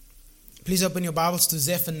Please open your Bibles to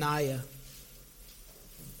Zephaniah.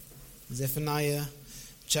 Zephaniah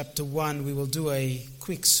chapter 1. We will do a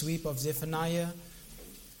quick sweep of Zephaniah.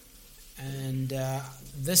 And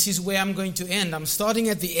this is where I'm going to end. I'm starting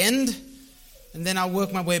at the end, and then I'll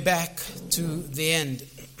work my way back to the end.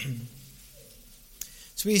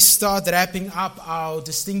 So we start wrapping up our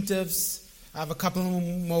distinctives. I have a couple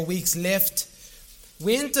more weeks left.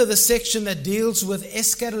 We enter the section that deals with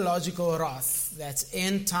eschatological wrath. That's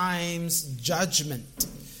end times judgment.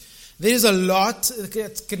 There's a lot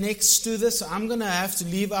that connects to this. So I'm going to have to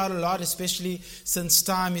leave out a lot, especially since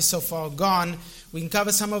time is so far gone. We can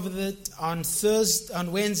cover some of it on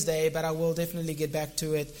Wednesday, but I will definitely get back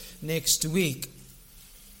to it next week.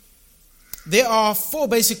 There are 4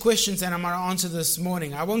 basic questions that I'm going to answer this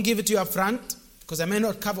morning. I won't give it to you up front because I may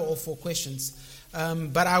not cover all 4 questions.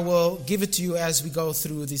 But I will give it to you as we go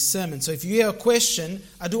through this sermon. So if you hear a question,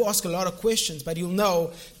 I do ask a lot of questions, but you'll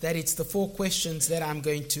know that it's the 4 questions that I'm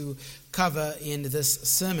going to cover in this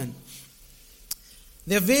sermon.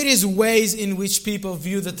 There are various ways in which people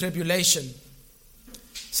view the tribulation.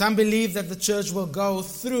 Some believe that the church will go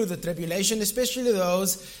through the tribulation, especially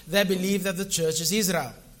those that believe that the church is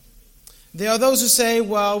Israel. There are those who say,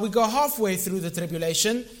 well, we go halfway through the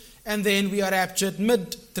tribulation, and then we are raptured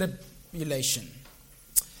mid-tribulation.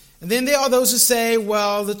 And then there are those who say,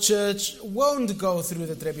 well, the church won't go through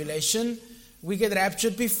the tribulation. We get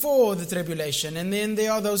raptured before the tribulation. And then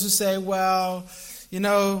there are those who say, well,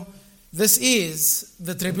 this is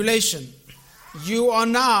the tribulation. You are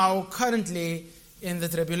now currently in the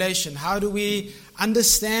tribulation. How do we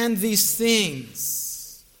understand these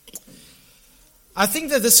things? I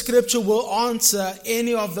think that the scripture will answer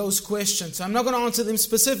any of those questions. So I'm not going to answer them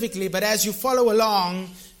specifically, but as you follow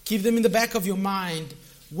along, keep them in the back of your mind.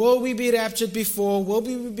 Will we be raptured before? Will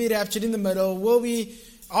we be raptured in the middle?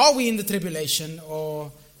 Are we in the tribulation? Or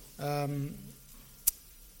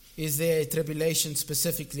is there a tribulation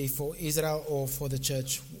specifically for Israel or for the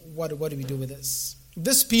church? What do we do with this?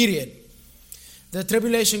 This period, the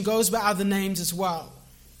tribulation goes by other names as well,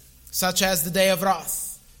 such as the day of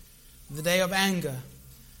wrath, the day of anger,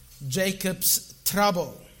 Jacob's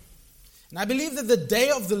trouble. And I believe that the day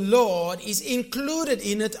of the Lord is included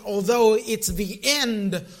in it, although it's the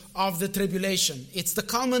end of the tribulation. It's the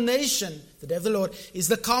culmination. The day of the Lord is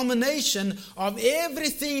the culmination of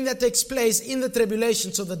everything that takes place in the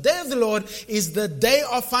tribulation. So the day of the Lord is the day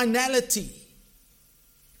of finality.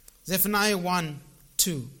 Zephaniah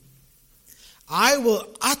 1:2. I will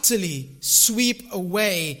utterly sweep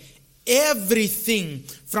away everything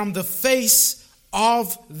from the face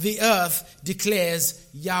of the earth, declares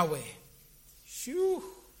Yahweh. Phew.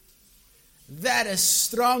 That is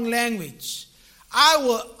strong language. I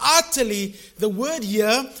will utterly, the word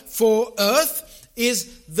here for earth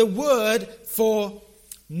is the word for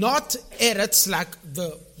not eretz, like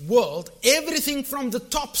the world. Everything from the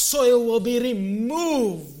topsoil will be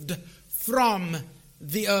removed from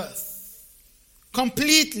the earth.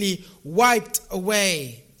 Completely wiped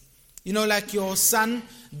away. Like your son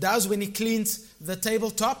does when he cleans the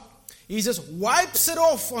tabletop. He just wipes it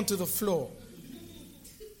off onto the floor.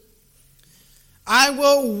 I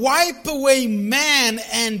will wipe away man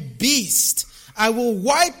and beast. I will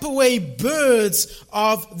wipe away the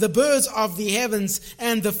birds of the heavens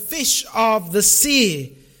and the fish of the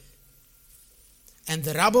sea, and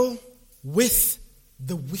the rubble with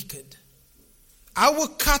the wicked. I will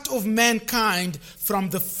cut off mankind from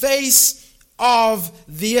the face of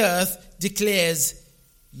the earth, declares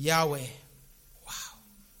Yahweh. Wow.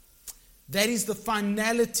 That is the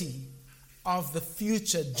finality of the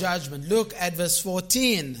future judgment. Look at verse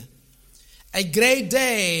 14. A great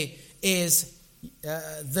day is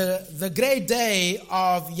the great day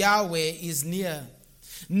of Yahweh is near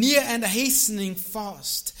and hastening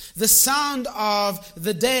fast. The sound of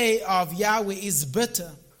the day of Yahweh is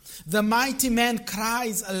bitter. The mighty man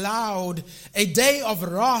cries aloud. A day of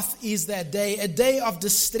wrath is that day, a day of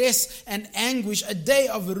distress and anguish, a day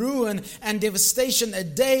of ruin and devastation, a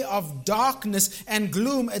day of darkness and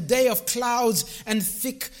gloom, a day of clouds and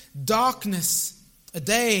thick darkness, a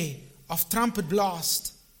day of trumpet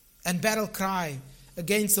blast and battle cry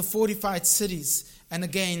against the fortified cities and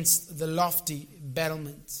against the lofty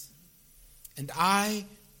battlements. And I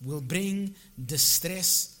will bring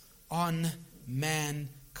distress on mankind.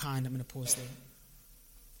 I'm going to pause there.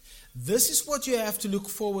 This is what you have to look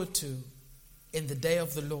forward to in the day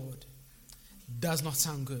of the Lord. Does not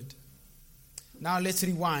sound good. Now let's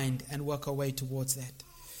rewind and work our way towards that.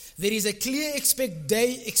 There is a clear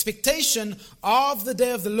expectation of the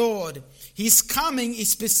day of the Lord. His coming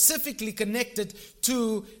is specifically connected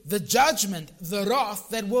to the judgment, the wrath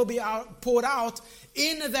that will be poured out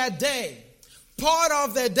in that day. Part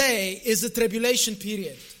of that day is the tribulation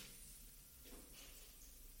period.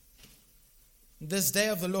 This day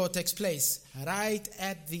of the Lord takes place right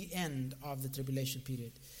at the end of the tribulation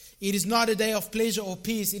period. It is not a day of pleasure or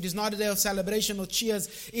peace. It is not a day of celebration or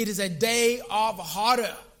cheers. It is a day of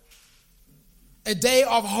horror. A day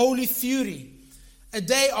of holy fury. A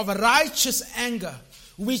day of righteous anger,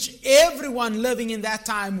 which everyone living in that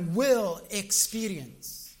time will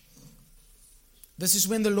experience. This is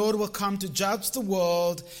when the Lord will come to judge the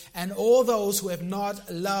world and all those who have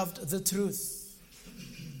not loved the truth.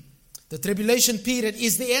 The tribulation period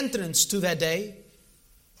is the entrance to that day.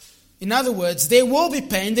 In other words, there will be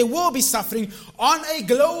pain, there will be suffering on a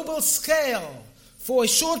global scale for a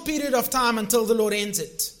short period of time until the Lord ends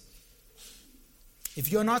it. If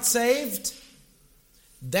you're not saved,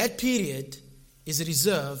 that period is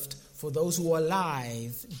reserved for those who are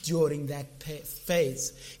alive during that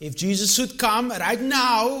phase. If Jesus should come right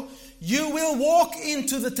now, you will walk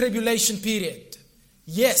into the tribulation period.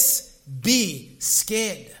 Yes, be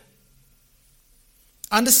scared.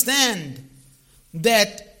 Understand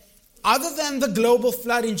that other than the global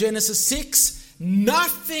flood in Genesis 6,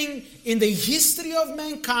 nothing in the history of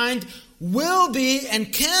mankind will be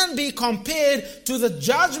and can be compared to the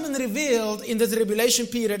judgment revealed in the tribulation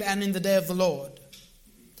period and in the day of the Lord.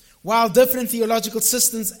 While different theological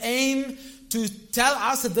systems aim to tell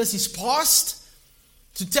us that this is past,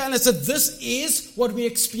 to tell us that this is what we're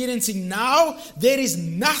experiencing now, there is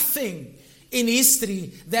nothing in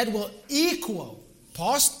history that will equal,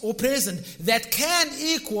 past or present, that can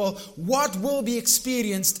equal what will be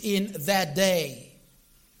experienced in that day.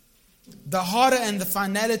 The horror and the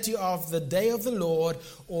finality of the day of the Lord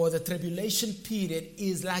or the tribulation period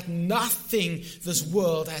is like nothing this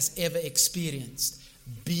world has ever experienced.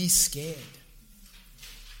 Be scared.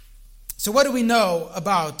 So what do we know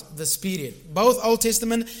about this period? Both Old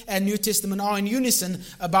Testament and New Testament are in unison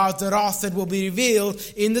about the wrath that will be revealed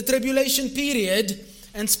in the tribulation period,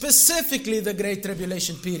 and specifically the Great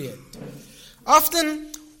Tribulation period.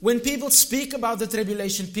 Often when people speak about the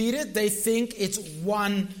tribulation period, they think it's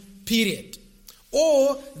one period.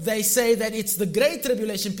 Or they say that it's the Great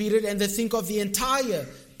Tribulation period and they think of the entire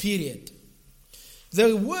period.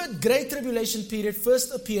 The word Great Tribulation period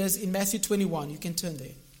first appears in Matthew 21. You can turn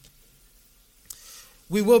there.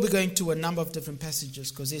 We will be going to a number of different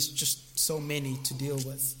passages because there's just so many to deal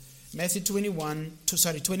with. Matthew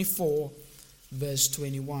 24, verse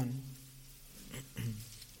 21.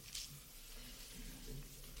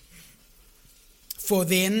 For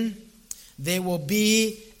then there will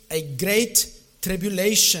be a great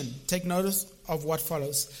tribulation. Take notice of what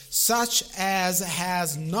follows. Such as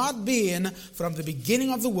has not been from the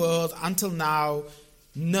beginning of the world until now,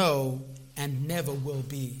 no, and never will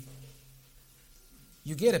be.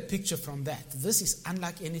 You get a picture from that. This is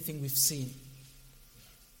unlike anything we've seen.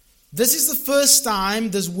 This is the first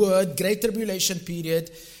time this word, Great Tribulation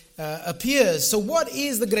period, appears. So what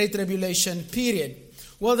is the Great Tribulation period?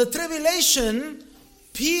 Well, the tribulation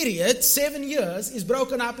period, 7 years, is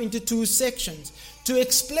broken up into two sections. To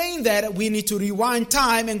explain that, we need to rewind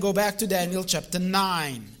time and go back to Daniel chapter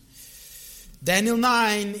 9. Daniel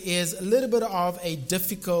 9 is a little bit of a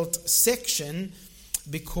difficult section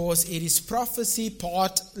because it is prophecy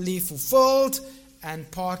partly fulfilled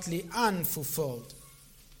and partly unfulfilled.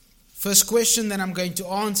 First question that I'm going to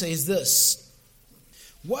answer is this.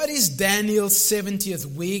 What is Daniel's 70th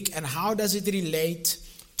week and how does it relate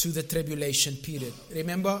to the tribulation period?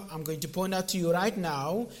 Remember, I'm going to point out to you right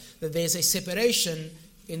now that there's a separation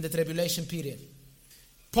in the tribulation period.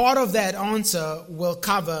 Part of that answer will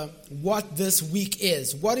cover what this week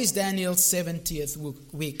is. What is Daniel's 70th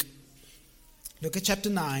week? Look at chapter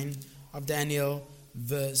 9 of Daniel,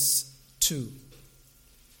 verse 2.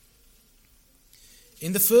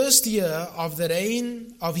 In the first year of the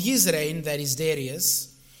reign of his reign, that is Darius,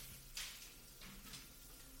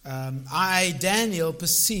 I, Daniel,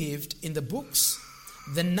 perceived in the books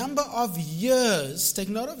the number of years. Take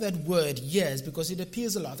note of that word, years, because it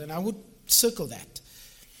appears a lot, and I would circle that.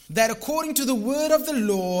 That according to the word of the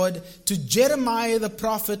Lord to Jeremiah the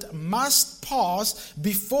prophet must pass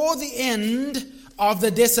before the end of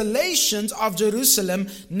the desolations of Jerusalem,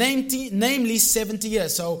 namely 70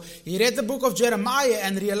 years. So he read the book of Jeremiah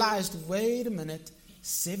and realized, wait a minute,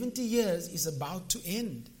 70 years is about to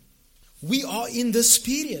end. We are in this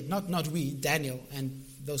period, not we, Daniel and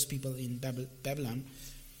those people in Babylon.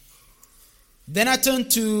 Then I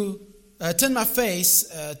turned to turn my face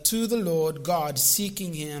to the Lord God,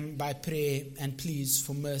 seeking him by prayer and pleas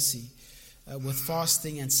for mercy, with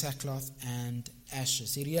fasting and sackcloth and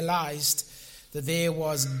ashes. He realized that there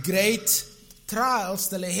was great trial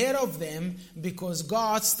still ahead of them because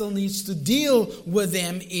God still needs to deal with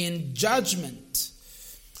them in judgment.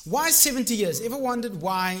 Why 70 years? Ever wondered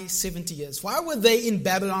why 70 years? Why were they in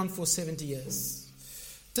Babylon for 70 years?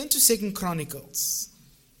 Turn to 2 Chronicles.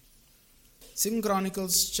 2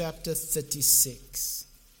 Chronicles chapter 36.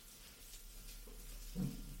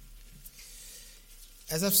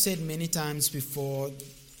 As I've said many times before,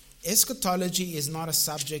 eschatology is not a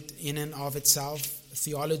subject in and of itself,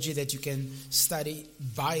 theology that you can study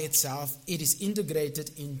by itself. It is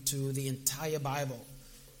integrated into the entire Bible.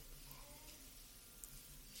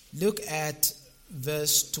 Look at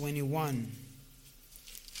verse 21.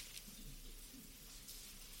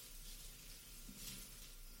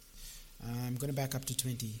 I'm going to back up to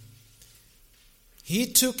 20. He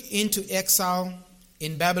took into exile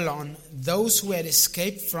in Babylon those who had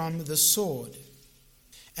escaped from the sword,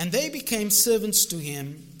 and they became servants to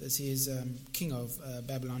him. This is king of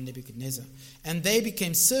Babylon, Nebuchadnezzar. And they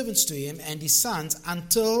became servants to him and his sons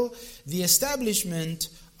until the establishment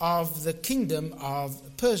of the kingdom of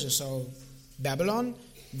Persia. So Babylon,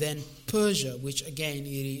 then Persia, which again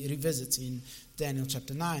he revisits in Daniel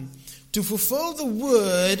chapter 9, to fulfill the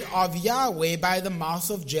word of Yahweh by the mouth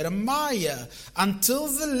of Jeremiah, until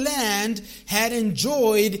the land had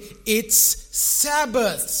enjoyed its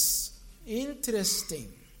Sabbaths. Interesting.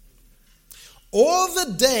 All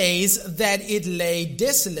the days that it lay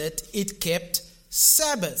desolate, it kept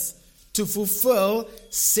Sabbath, to fulfill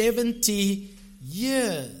 70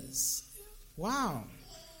 years. Wow.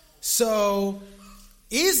 So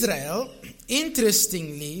Israel,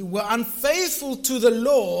 interestingly, were unfaithful to the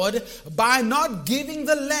Lord by not giving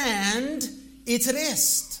the land its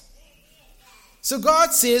rest. So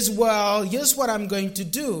God says, well, here's what I'm going to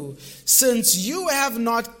do. Since you have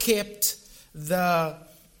not kept the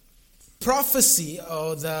prophecy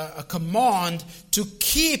or the command to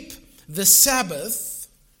keep the Sabbath,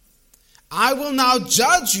 I will now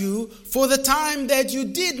judge you for the time that you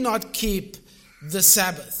did not keep the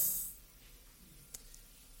Sabbath.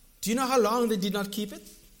 Do you know how long they did not keep it?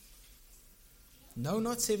 No,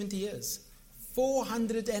 not 70 years.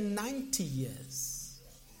 490 years.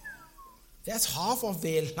 That's half of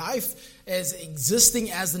their life as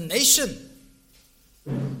existing as a nation.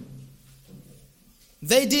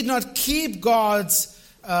 They did not keep God's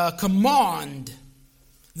command.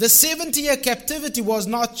 The 70-year captivity was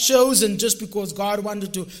not chosen just because God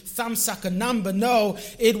wanted to thumbsuck a number. No,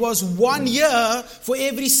 it was 1 year for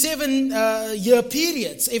every 7-year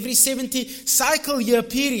periods, every 70 cycle year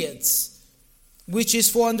periods, which is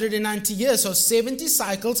 490 years. So 70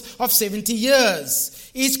 cycles of 70 years.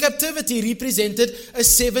 Each captivity represented a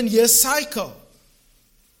 7-year cycle.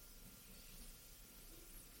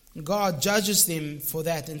 God judges them for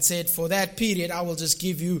that and said, for that period, I will just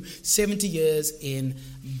give you 70 years in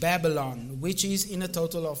Babylon, which is in a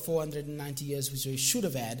total of 490 years, which they should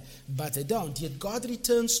have had, but they don't. Yet God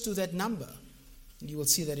returns to that number. And you will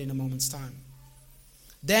see that in a moment's time.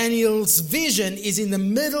 Daniel's vision is in the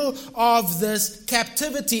middle of this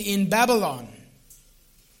captivity in Babylon.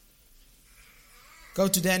 Go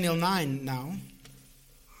to Daniel 9 now.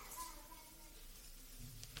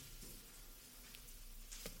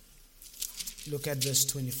 Look at verse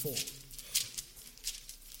 24.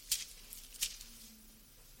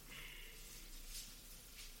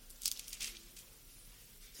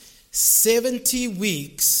 "70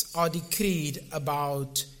 weeks are decreed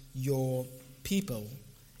about your people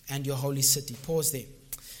and your holy city." Pause there.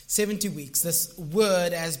 70 weeks. This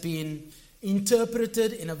word has been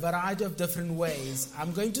interpreted in a variety of different ways.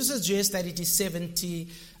 I'm going to suggest that it is 70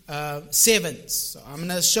 sevens. So I'm going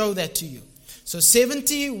to show that to you. So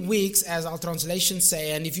 70 weeks, as our translations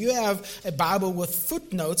say, and if you have a Bible with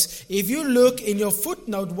footnotes, if you look in your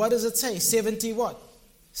footnote, what does it say? 70 what?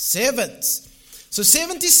 Sevens. So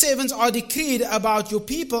 70 sevens are decreed about your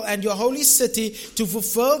people and your holy city to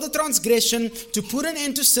fulfill the transgression, to put an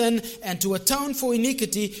end to sin, and to atone for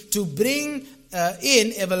iniquity, to bring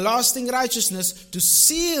in everlasting righteousness, to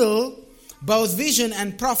seal both vision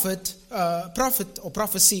and prophet or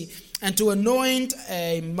prophecy, and to anoint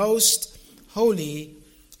a most holy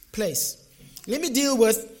place. Let me deal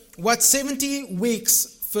with what 70 weeks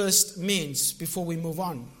first means before we move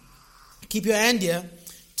on. Keep your hand here.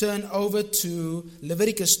 Turn over to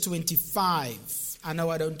Leviticus 25. I know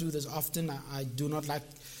I don't do this often. I do not like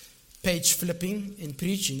page flipping in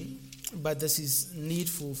preaching, but this is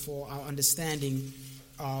needful for our understanding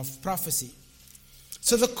of prophecy.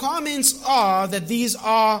 So the comments are that these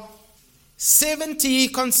are 70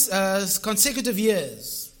 consecutive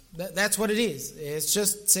years. That's what it is. It's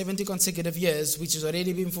just 70 consecutive years, which has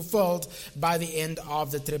already been fulfilled by the end of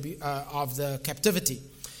the captivity.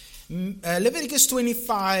 Leviticus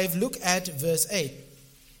 25, look at verse 8.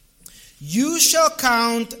 You shall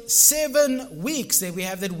count 7 weeks. There we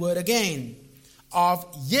have that word again. Of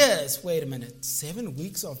years. Wait a minute. 7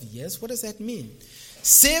 weeks of years? What does that mean?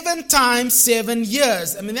 7 times 7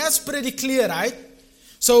 years. I mean, that's pretty clear, right?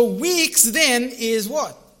 So weeks then is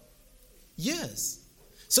what? Years.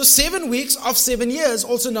 So 7 weeks of 7 years,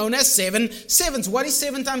 also known as 7 sevens. What is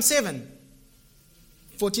 7 times 7?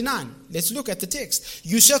 49. Let's look at the text.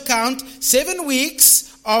 You shall count 7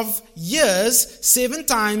 weeks of years, 7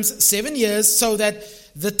 times 7 years, so that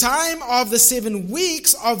the time of the 7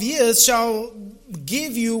 weeks of years shall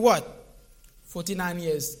give you what? 49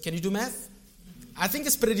 years. Can you do math? I think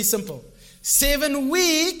it's pretty simple. 7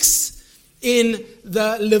 weeks in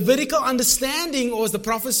the Levitical understanding, or the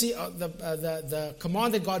prophecy, the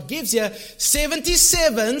command that God gives here,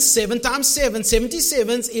 77, 7 times 7,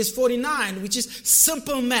 77 is 49, which is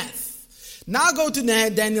simple math. Now go to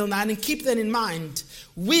Daniel 9 and keep that in mind.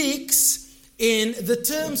 Weeks in the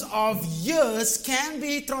terms of years can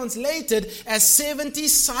be translated as 70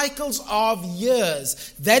 cycles of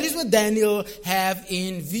years. That is what Daniel have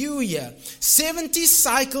in view here. 70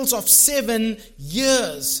 cycles of 7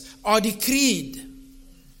 years are decreed.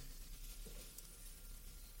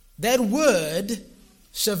 That word,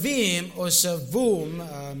 shavim or shavom,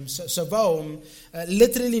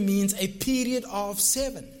 literally means a period of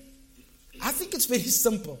 7. I think it's very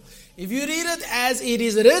simple. If you read it as it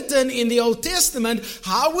is written in the Old Testament,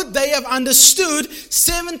 how would they have understood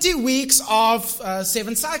 70 weeks of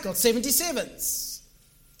 7 cycles, 77s?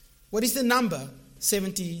 What is the number?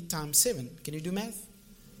 70 times 7. Can you do math?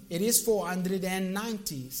 It is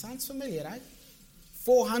 490. Sounds familiar, right?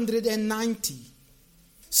 490.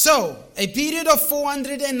 So, a period of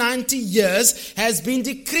 490 years has been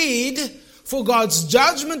decreed for God's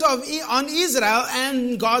judgment on Israel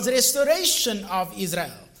and God's restoration of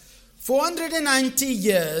Israel. 490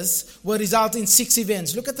 years will result in 6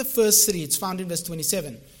 events. Look at the first 3. It's found in verse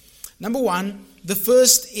 27. Number 1, the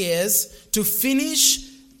first is to finish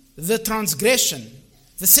the transgression.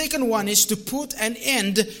 The second one is to put an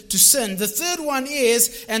end to sin. The third one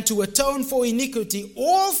is, and to atone for iniquity.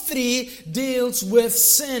 All 3 deals with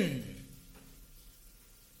sin.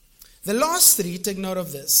 The last 3, take note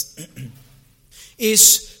of this,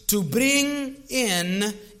 is to bring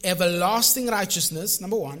in everlasting righteousness,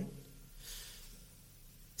 number 1.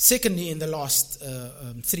 Secondly, in the last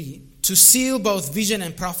 3, to seal both vision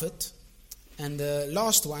and prophet. And the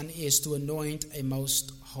last one is to anoint a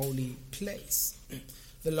most holy place.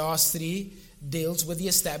 The last 3 deals with the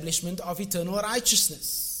establishment of eternal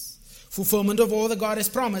righteousness, fulfillment of all that God has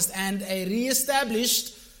promised, and a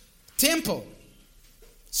re-established temple.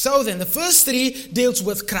 So then, the first 3 deals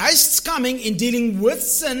with Christ's coming in dealing with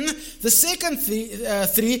sin. The second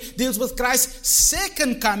 3 deals with Christ's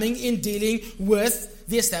second coming in dealing with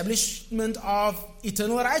the establishment of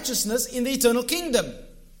eternal righteousness in the eternal kingdom.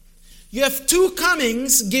 You have 2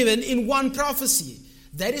 comings given in one prophecy.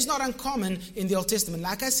 That is not uncommon in the Old Testament.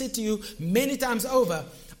 Like I said to you many times over,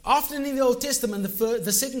 often in the Old Testament,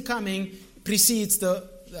 the second coming precedes the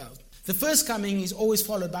first coming is always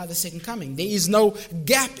followed by the second coming. There is no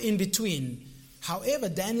gap in between. However,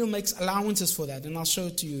 Daniel makes allowances for that, and I'll show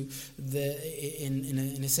it to you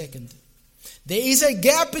in a second. There is a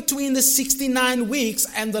gap between the 69 weeks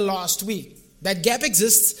and the last week. That gap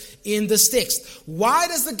exists in this text. Why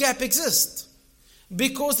does the gap exist?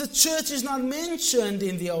 Because the church is not mentioned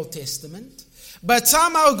in the Old Testament. But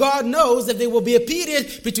somehow God knows that there will be a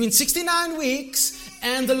period between 69 weeks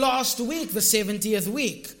and the last week, the 70th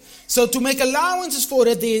week. So to make allowances for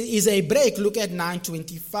it, there is a break. Look at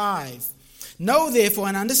 9:25. Know therefore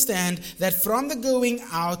and understand that from the going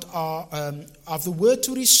out of the word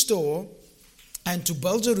to restore and to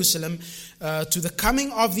build Jerusalem, to the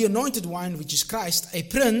coming of the anointed one, which is Christ, a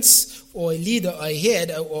prince or a leader, or a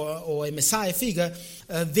head or a Messiah figure,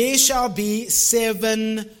 there shall be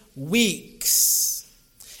 7 weeks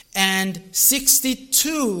and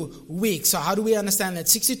 62 weeks. So how do we understand that?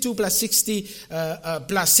 62 plus 60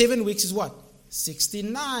 plus 7 weeks is what?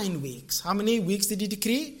 69 weeks. How many weeks did he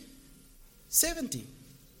decree? 70.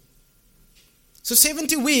 So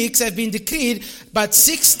 70 weeks have been decreed, but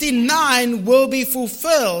 69 will be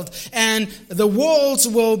fulfilled, and the walls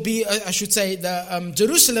will be,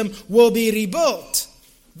 Jerusalem will be rebuilt.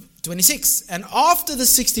 26. And after the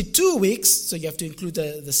 62 weeks, so you have to include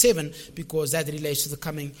the 7 because that relates to the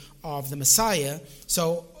coming of the Messiah.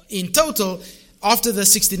 So in total, after the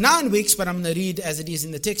 69 weeks, but I'm going to read as it is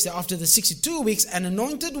in the text, after the 62 weeks, an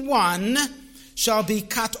anointed one shall be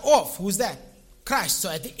cut off. Who's that? Christ. So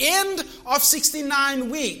at the end of 69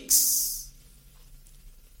 weeks,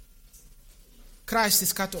 Christ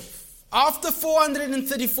is cut off. After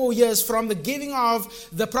 434 years from the giving of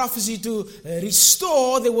the prophecy to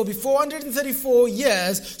restore, there will be 434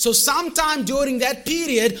 years. So sometime during that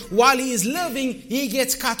period, while he is living, he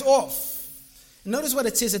gets cut off. Notice what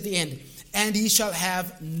it says at the end. And he shall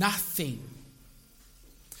have nothing.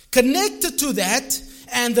 Connected to that,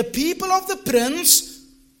 and the people of the princes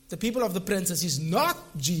is not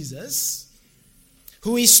Jesus,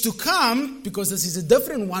 who is to come, because this is a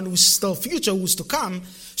different one who's still future, who's to come,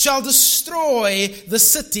 shall destroy the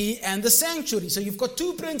city and the sanctuary. So you've got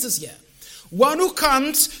two princes here. One who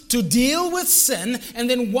comes to deal with sin, and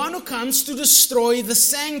then one who comes to destroy the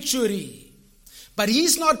sanctuary. But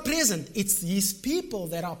he's not present. It's his people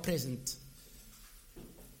that are present.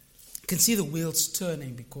 You can see the wheels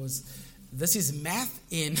turning because this is math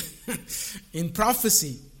in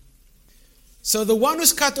prophecy. So the one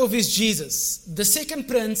who's cut off is Jesus. The second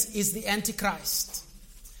prince is the Antichrist,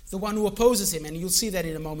 the one who opposes him, and you'll see that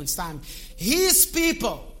in a moment's time. His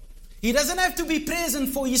people. He doesn't have to be present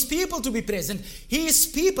for his people to be present. His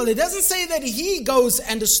people. It doesn't say that he goes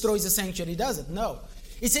and destroys the sanctuary, does it? No.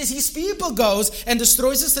 It says his people goes and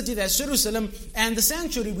destroys the city, that's Jerusalem, and the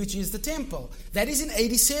sanctuary, which is the temple. That is in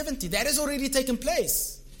AD 70. That has already taken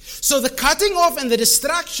place. So the cutting off and the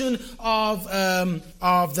destruction of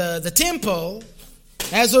the temple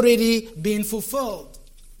has already been fulfilled,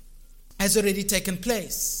 has already taken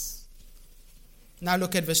place. Now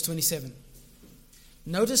look at verse 27.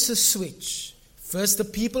 Notice the switch. First the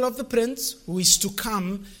people of the prince who is to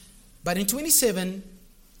come, but in 27,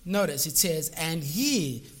 notice it says, and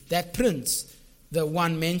he, that prince, the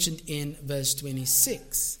one mentioned in verse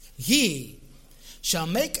 26, he shall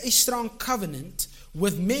make a strong covenant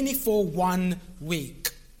with many for 1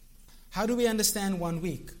 week. How do we understand 1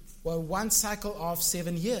 week? Well, one cycle of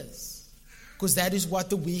 7 years. Because that is what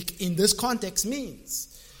the week in this context means.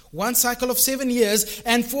 One cycle of 7 years,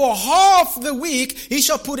 and for half the week he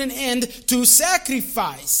shall put an end to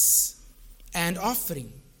sacrifice and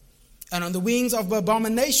offering. And on the wings of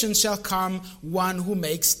abomination shall come one who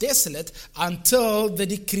makes desolate until the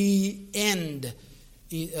decreed end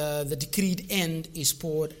is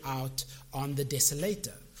poured out on the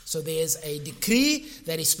desolator. So there's a decree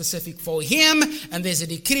that is specific for him, and there's a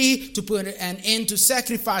decree to put an end to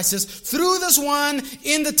sacrifices through this one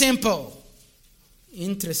in the temple.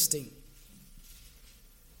 Interesting.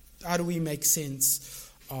 How do we make sense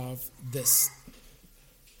of this?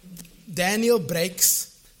 Daniel breaks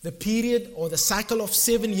the period or the cycle of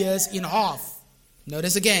 7 years in half.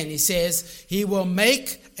 Notice again, he says he will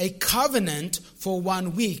make a covenant for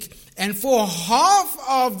 1 week. And for half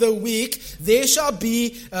of the week, there shall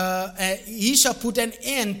be, he shall put an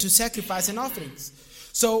end to sacrifice and offerings.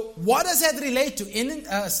 So what does that relate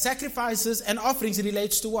to? Sacrifices and offerings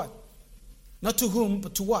relates to what? Not to whom,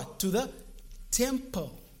 but to what? To the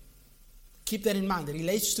temple. Keep that in mind. It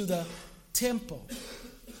relates to the temple.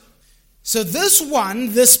 So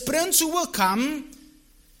this prince who will come,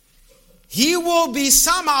 he will be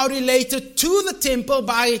somehow related to the temple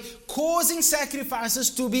by causing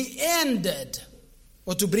sacrifices to be ended,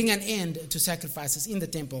 or to bring an end to sacrifices in the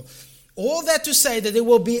temple. All that to say that there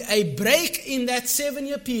will be a break in that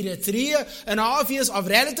 7-year period, 3.5 years of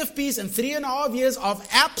relative peace and 3.5 years of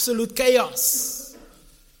absolute chaos.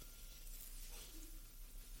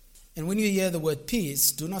 And when you hear the word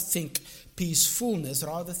peace, do not think peacefulness,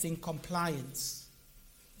 rather think compliance.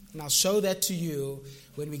 And I'll show that to you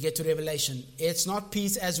when we get to Revelation. It's not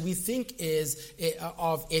peace as we think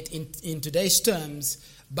of it in today's terms,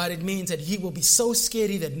 but it means that he will be so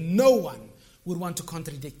scary that no one would want to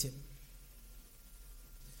contradict him.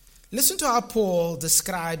 Listen to how Paul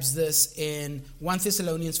describes this in 1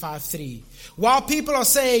 Thessalonians 5:3. While people are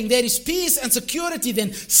saying there is peace and security,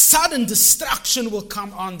 then sudden destruction will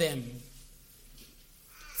come on them.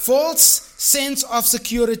 False sense of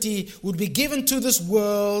security would be given to this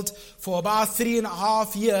world for about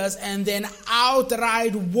 3.5 years, and then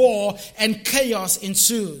outright war and chaos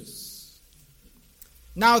ensues.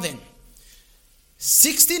 Now then,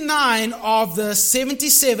 69 of the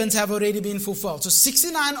 77s have already been fulfilled. So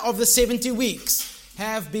 69 of the 70 weeks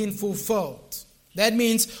have been fulfilled. That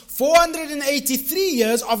means 483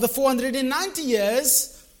 years of the 490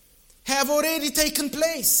 years have already taken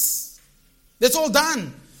place. That's all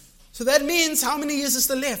done. So that means how many years is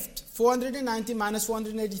still left? 490 minus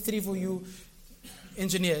 483 for you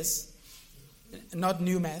engineers. Not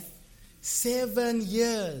new math. 7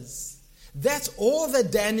 years. That's all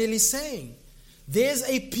that Daniel is saying. there's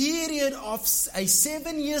a period of a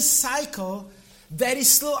 7-year cycle that is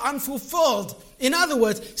still unfulfilled. In other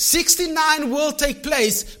words, 69 will take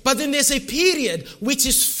place, but then there's a period which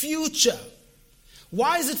is future.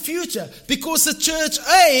 Why is it future? Because the church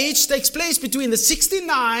age takes place between the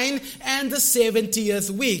 69 and the 70th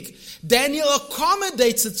week. Daniel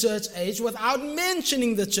accommodates the church age without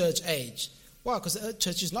mentioning the church age. Why? Because the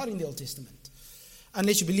church is not in the Old Testament.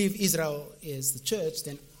 Unless you believe Israel is the church,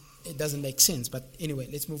 then it doesn't make sense. But anyway,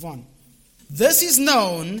 let's move on. This is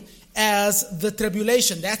known as the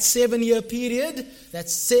tribulation. That 7-year period, that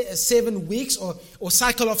 7 weeks or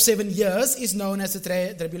cycle of 7 years is known as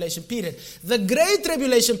the tribulation period. The great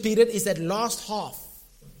tribulation period is that last half,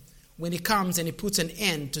 when he comes and he puts an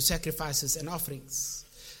end to sacrifices and offerings.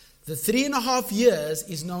 The 3.5 years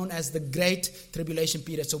is known as the great tribulation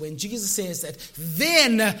period. So when Jesus says that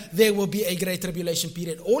then there will be a great tribulation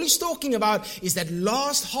period, all he's talking about is that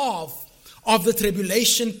last half of the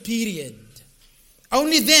tribulation period.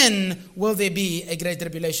 Only then will there be a great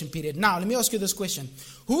tribulation period. Now, let me ask you this question.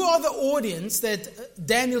 Who are the audience that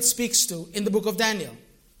Daniel speaks to in the book of Daniel?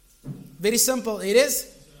 Very simple. It is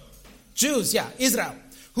Jews, Israel.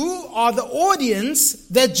 Who are the audience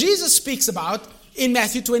that Jesus speaks about in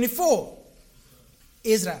Matthew 24?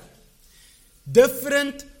 Israel.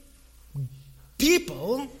 Different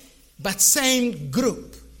people, but same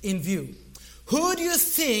group in view. Who do you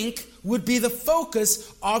think would be the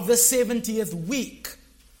focus of the 70th week?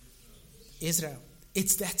 Israel.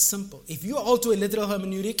 It's that simple. If you hold to a literal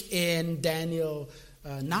hermeneutic in Daniel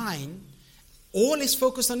 9, all is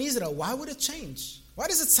focused on Israel. Why would it change? Why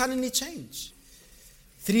does it suddenly change?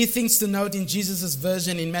 3 things to note in Jesus'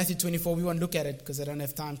 version in Matthew 24. We won't look at it because I don't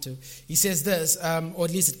have time to. He says this, or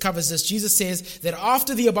at least it covers this. Jesus says that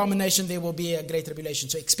after the abomination there will be a great tribulation.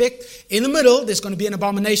 So expect in the middle there's going to be an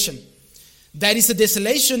abomination. That is the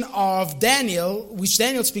desolation of Daniel, which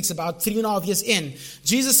Daniel speaks about 3.5 years in.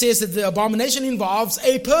 Jesus says that the abomination involves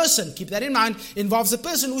a person. Keep that in mind. Involves a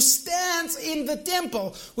person who stands in the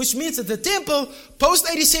temple, which means that the temple post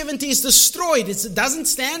AD 70 is destroyed. It doesn't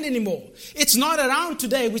stand anymore. It's not around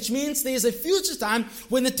today, which means there's a future time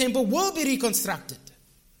when the temple will be reconstructed.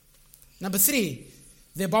 Number 3.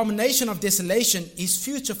 The abomination of desolation is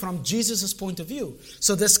future from Jesus' point of view.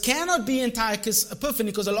 So this cannot be Antiochus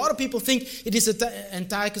Epiphanes, because a lot of people think it is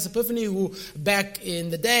Antiochus Epiphanes who back in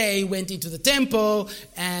the day went into the temple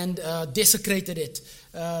and desecrated it.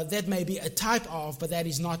 That may be a type of, but that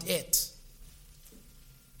is not it.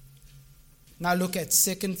 Now look at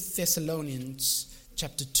 2 Thessalonians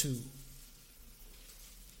chapter 2.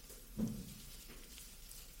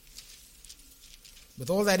 With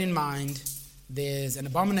all that in mind, there's an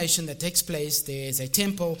abomination that takes place, there's a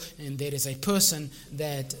temple, and there is a person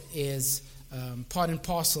that is part and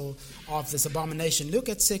parcel of this abomination. Look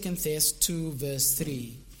at 2 Thess 2 verse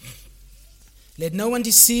 3. Let no one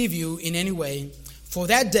deceive you in any way, for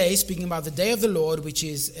that day, speaking about the day of the Lord, which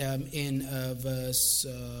is in verse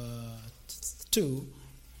 2,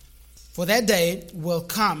 for that day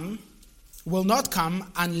will not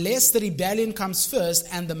come unless the rebellion comes first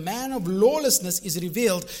and the man of lawlessness is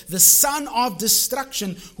revealed, the son of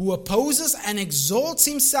destruction, who opposes and exalts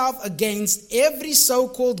himself against every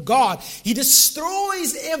so-called God. He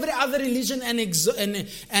destroys every other religion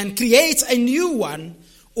and creates a new one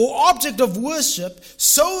or object of worship,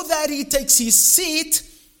 so that he takes his seat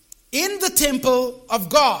in the temple of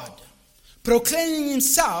God, proclaiming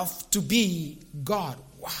himself to be God.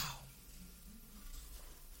 Wow.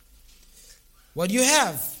 What do you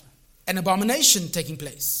have? An abomination taking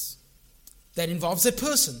place that involves a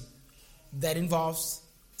person, that involves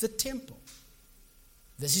the temple.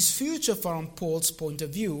 This is future from Paul's point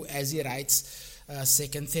of view as he writes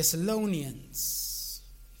 2 Thessalonians.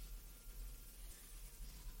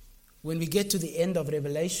 When we get to the end of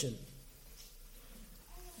Revelation,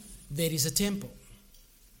 there is a temple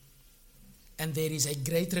and there is a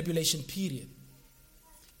great tribulation period.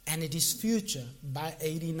 And it is future by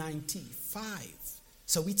AD 95.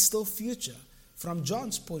 So it's still future from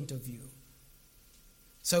John's point of view.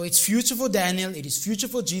 So it's future for Daniel, it is future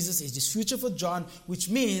for Jesus, it is future for John, which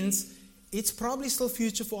means it's probably still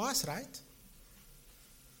future for us, right?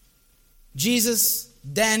 Jesus,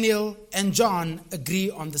 Daniel, and John agree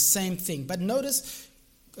on the same thing. But notice,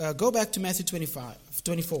 go back to Matthew 24.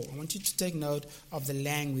 I want you to take note of the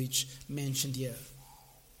language mentioned here.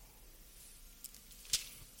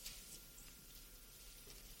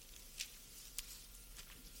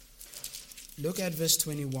 Look at verse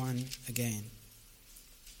 21 again.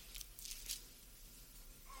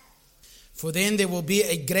 For then there will be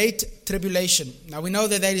a great tribulation. Now we know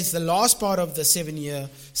that is the last part of the 7-year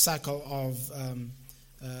cycle of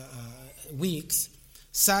weeks,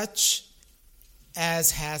 such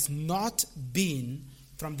as has not been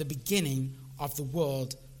from the beginning of the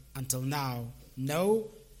world until now. No,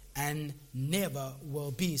 and never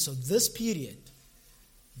will be. So this period,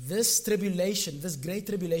 this tribulation, this great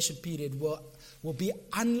tribulation period will be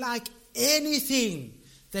unlike anything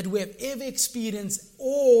that we have ever experienced,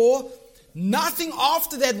 or nothing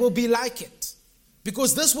after that will be like it.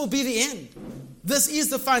 Because this will be the end. This is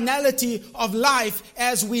the finality of life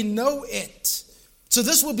as we know it. So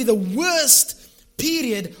this will be the worst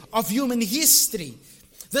period of human history.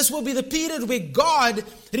 This will be the period where God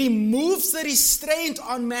removes the restraint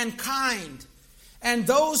on mankind. And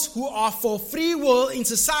those who are for free will in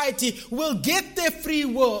society will get their free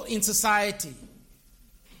will in society.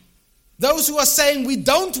 Those who are saying we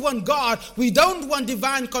don't want God, we don't want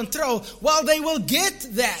divine control, well, they will get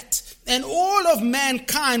that. And all of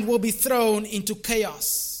mankind will be thrown into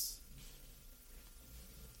chaos.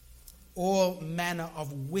 All manner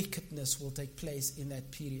of wickedness will take place in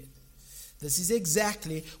that period. This is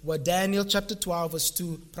exactly what Daniel chapter 12 verse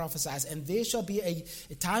 2 prophesies. And there shall be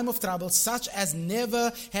a time of trouble such as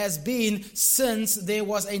never has been since there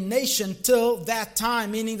was a nation till that time.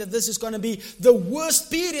 Meaning that this is going to be the worst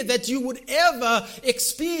period that you would ever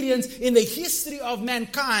experience in the history of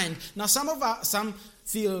mankind. Now some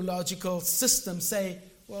theological systems say,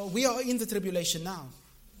 well, we are in the tribulation now.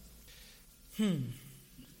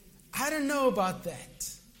 I don't know about that.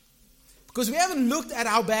 Because we haven't looked at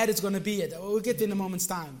how bad it's going to be yet. We'll get in a moment's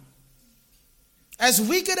time. As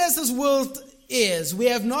wicked as this world is, we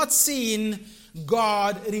have not seen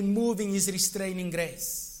God removing His restraining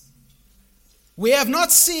grace. We have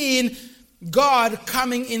not seen God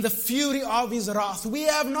coming in the fury of His wrath. We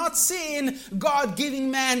have not seen God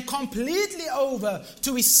giving man completely over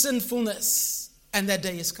to his sinfulness. And that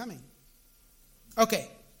day is coming. Okay.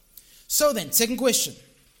 So then, second question.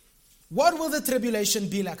 What will the tribulation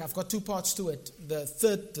be like? I've got two parts to it.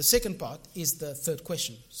 The second part is the third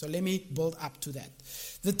question. So let me build up to that.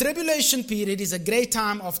 The tribulation period is a great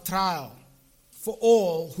time of trial for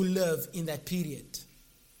all who live in that period.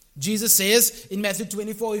 Jesus says in Matthew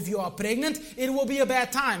 24, if you are pregnant, it will be a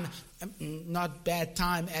bad time. Not bad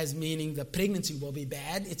time as meaning the pregnancy will be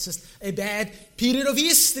bad. It's just a bad period of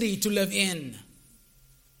history to live in.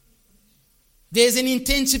 There's an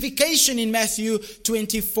intensification in Matthew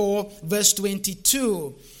 24, verse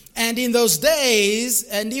 22. And in those days,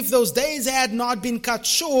 and if those days had not been cut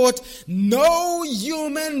short, no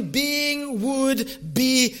human being would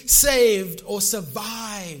be saved or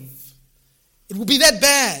survive. It would be that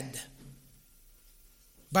bad.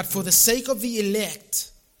 But for the sake of the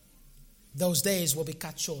elect, those days will be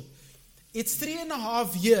cut short. It's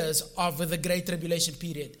 3.5 years of the Great Tribulation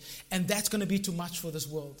period. And that's going to be too much for this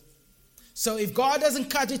world. So if God doesn't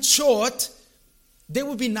cut it short, there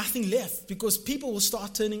will be nothing left because people will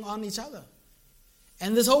start turning on each other.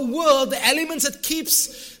 And this whole world, the elements that keeps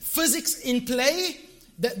physics in play,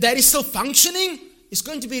 that is still functioning, is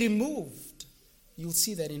going to be removed. You'll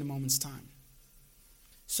see that in a moment's time.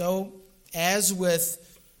 So, as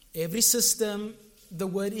with every system, the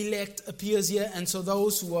word elect appears here. And so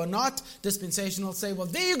those who are not dispensational say, well,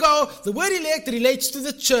 there you go. The word elect relates to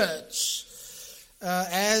the church.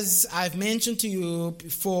 As I've mentioned to you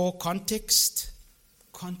before, context.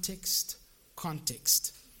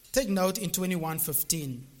 Take note in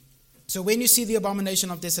 21:15. So when you see the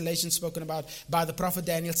abomination of desolation spoken about by the prophet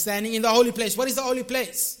Daniel standing in the holy place. What is the holy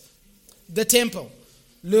place? The temple.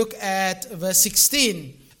 Look at verse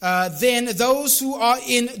 16. Then those who are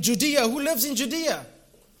in Judea. Who lives in Judea?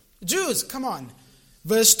 Jews. Come on.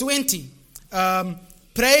 Verse 20.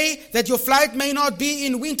 Pray that your flight may not be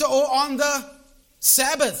in winter or on the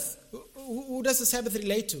Sabbath. Who does the Sabbath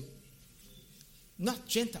relate to? Not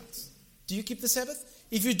Gentiles. Do you keep the Sabbath?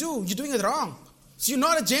 If you do, you're doing it wrong. So you're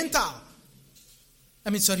not a Gentile.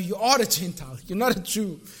 You are a Gentile. You're not a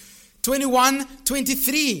Jew.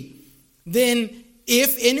 21:23. Then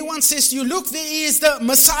if anyone says to you, look, there is the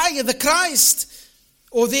Messiah, the Christ,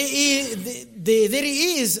 or there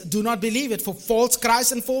he is, do not believe it, for false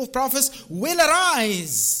Christ and false prophets will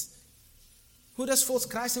arise. Who does false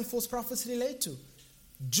Christ and false prophets relate to?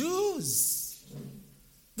 Jews.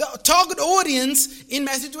 The target audience in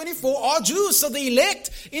Matthew 24 are Jews. So the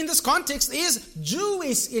elect in this context is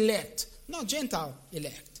Jewish elect, not Gentile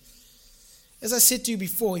elect. As I said to you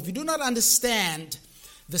before, if you do not understand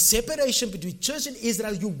the separation between church and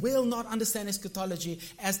Israel, you will not understand eschatology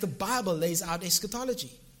as the Bible lays out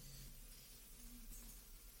eschatology.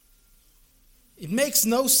 It makes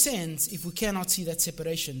no sense if we cannot see that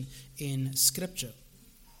separation in Scripture.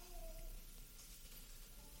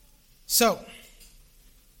 So,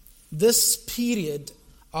 this period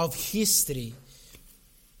of history,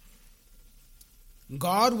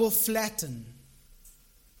 God will flatten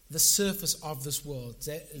the surface of this world.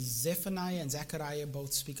 Zephaniah and Zechariah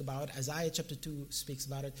both speak about it. Isaiah chapter 2 speaks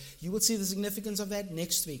about it. You will see the significance of that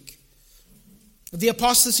next week. The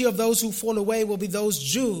apostasy of those who fall away will be those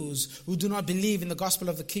Jews who do not believe in the gospel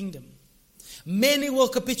of the kingdom. Many will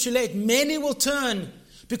capitulate. Many will turn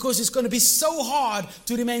because it's going to be so hard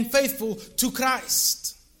to remain faithful to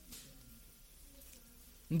Christ.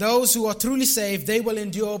 Those who are truly saved, they will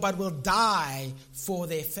endure but will die for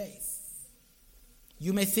their faith.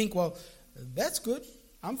 You may think, well, that's good.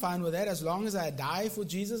 I'm fine with that. As long as I die for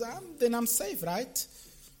Jesus, then I'm safe, right?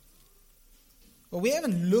 Well, we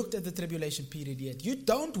haven't looked at the tribulation period yet. You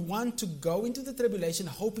don't want to go into the tribulation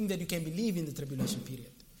hoping that you can believe in the tribulation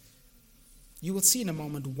period. You will see in a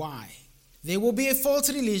moment why. There will be a false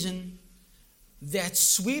religion that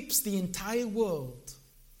sweeps the entire world.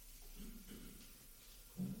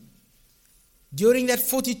 During that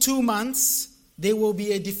 42 months, there will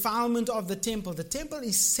be a defilement of the temple. The temple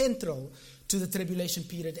is central to the tribulation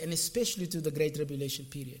period and especially to the great tribulation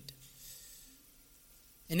period.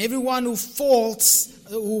 And everyone who follows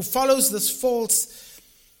this false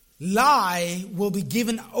lie will be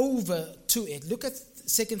given over to it. Look at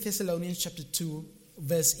 2 Thessalonians chapter 2,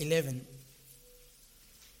 verse 11.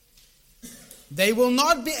 They will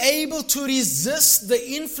not be able to resist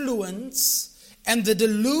the influence and the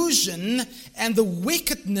delusion and the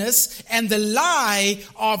wickedness and the lie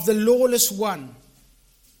of the lawless one.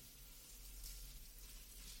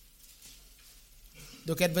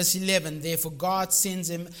 Look at verse 11. Therefore God sends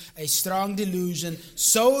him a strong delusion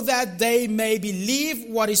so that they may believe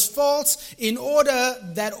what is false, in order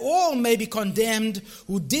that all may be condemned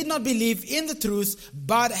who did not believe in the truth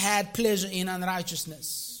but had pleasure in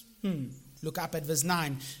unrighteousness. Look up at verse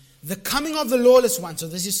 9. The coming of the lawless one, so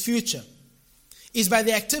this is future, is by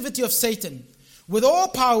the activity of Satan, with all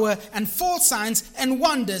power and false signs and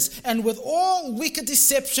wonders, and with all wicked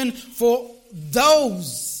deception for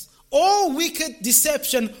those, all wicked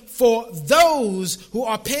deception for those who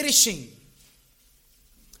are perishing,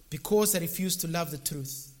 because they refuse to love the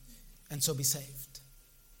truth and so be saved.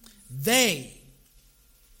 They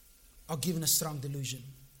are given a strong delusion.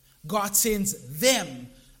 God sends them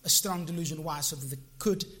a strong delusion. Why? So that they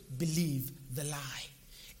could believe the lie.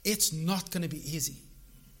 It's not going to be easy.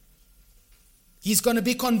 He's going to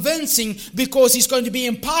be convincing because he's going to be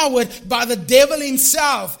empowered by the devil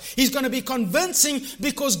himself. He's going to be convincing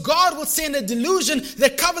because God will send a delusion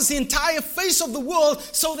that covers the entire face of the world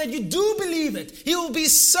so that you do believe it. He will be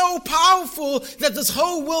so powerful that this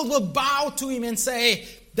whole world will bow to him and say,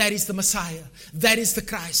 that is the Messiah. That is the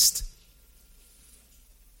Christ.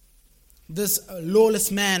 This lawless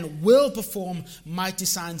man will perform mighty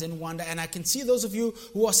signs and wonder. And I can see those of you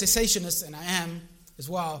who are cessationists, and I am as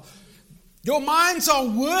well. Your minds are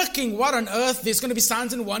working. What on earth? There's going to be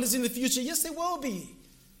signs and wonders in the future. Yes, there will be.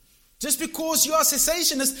 Just because you are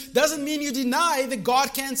cessationist doesn't mean you deny that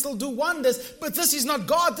God can still do wonders. But this is not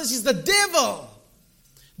God. This is the devil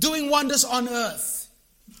doing wonders on earth.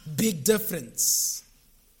 Big difference.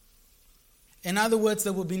 In other words,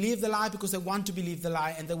 they will believe the lie because they want to believe the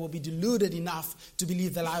lie, and they will be deluded enough to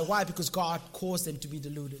believe the lie. Why? Because God caused them to be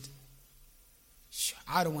deluded.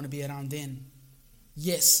 I don't want to be around then.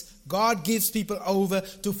 Yes, God gives people over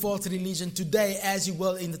to false religion today, as He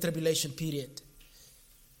will in the tribulation period.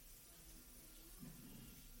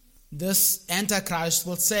 This Antichrist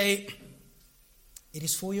will say, it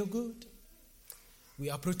is for your good.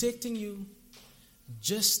 We are protecting you.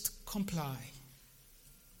 Just comply.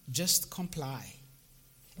 Just comply.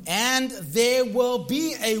 And there will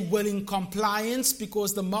be a willing compliance,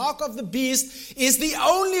 because the mark of the beast is the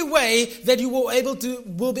only way that you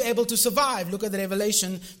will be able to survive. Look at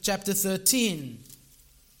Revelation chapter 13.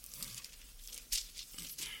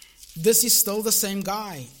 This is still the same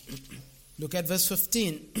guy. Look at verse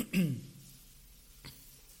 15.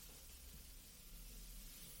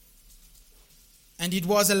 And it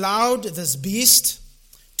was allowed, this beast,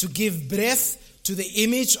 to give breath to the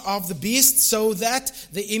image of the beast, so that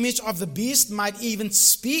the image of the beast might even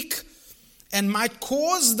speak and might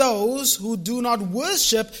cause those who do not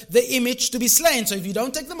worship the image to be slain. So if you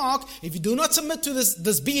don't take the mark, if you do not submit to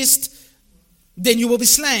this beast, then you will be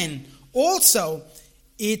slain. Also,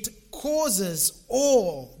 it causes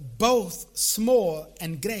all, both small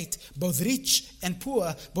and great, both rich and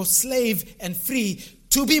poor, both slave and free,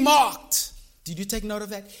 to be marked. Did you take note of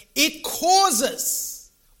that? It causes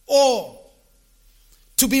all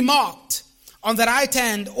to be marked on the right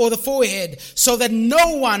hand or the forehead, so that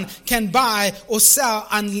no one can buy or sell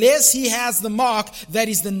unless he has the mark that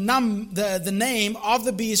is the name of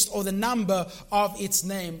the beast or the number of its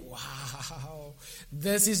name. Wow,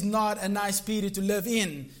 this is not a nice period to live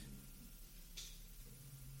in.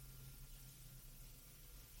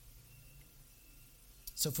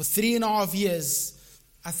 So for 3.5 years,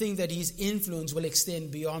 I think that his influence will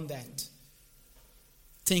extend beyond that.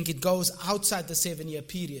 I think it goes outside the 7-year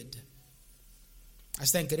period. I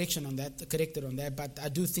stand corrected on that, but I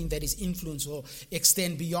do think that his influence will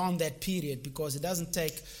extend beyond that period, because it doesn't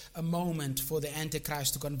take a moment for the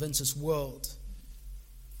Antichrist to convince his world.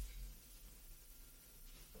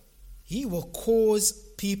 He will cause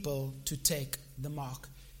people to take the mark.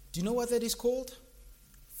 Do you know what that is called?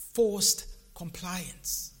 Forced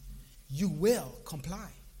compliance. You will comply.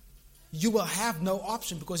 You will have no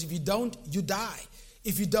option, because if you don't, you die.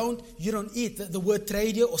 If you don't, you don't eat. The word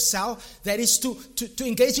trade or sell, that is to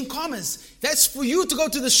engage in commerce. That's for you to go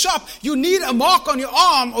to the shop. You need a mark on your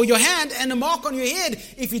arm or your hand and a mark on your head.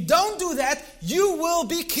 If you don't do that, you will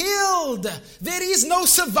be killed. There is no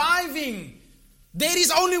surviving. There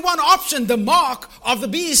is only one option, the mark of the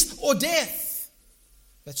beast or death.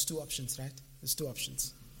 That's 2 options, right? There's 2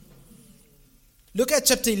 options. Look at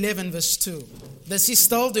chapter 11, verse 2. This is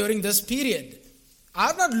still during this period.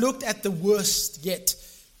 I've not looked at the worst yet.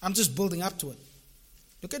 I'm just building up to it.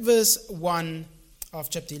 Look at verse 1 of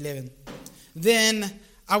chapter 11. Then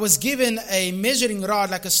I was given a measuring rod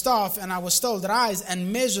like a staff, and I was told, rise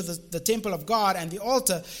and measure the temple of God and the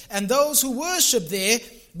altar, and those who worship there,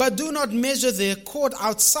 but do not measure the court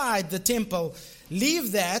outside the temple.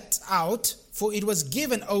 Leave that out, for it was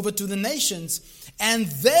given over to the nations, and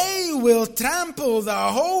they will trample the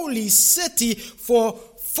holy city for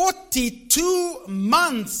 42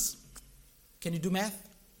 months. Can you do math?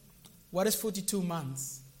 What is 42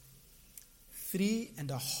 months?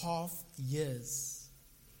 3.5 years.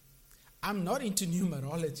 I'm not into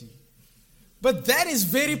numerology, but that is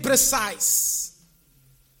very precise.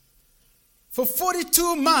 For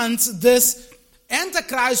 42 months, this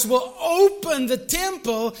Antichrist will open the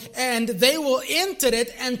temple and they will enter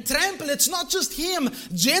it and trample. It's not just him.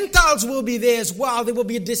 Gentiles will be there as well. There will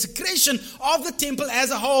be a desecration of the temple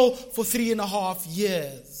as a whole for 3.5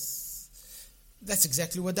 years. That's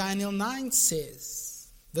exactly what Daniel 9 says.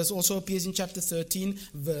 This also appears in chapter 13,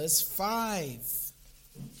 verse 5.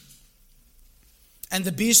 And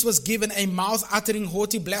the beast was given a mouth uttering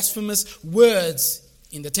haughty, blasphemous words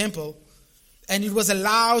in the temple, and it was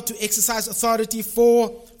allowed to exercise authority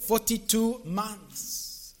for 42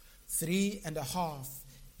 months. 3.5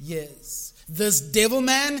 years. This devil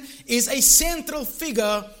man is a central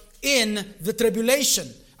figure in the tribulation.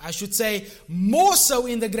 I should say more so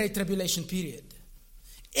in the Great Tribulation period.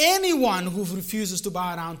 Anyone who refuses to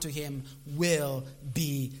bow down to him will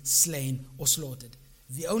be slain or slaughtered.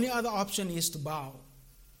 The only other option is to bow.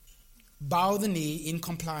 Bow the knee in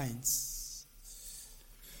compliance.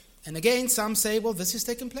 And again, some say, well, this has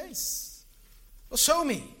taken place. Well, show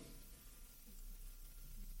me.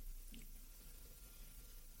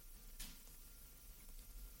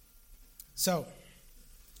 So,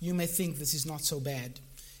 you may think this is not so bad.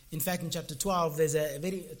 In fact, in chapter 11, there's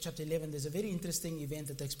a very interesting event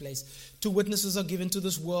that takes place. 2 witnesses are given to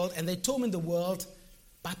this world, and they torment the world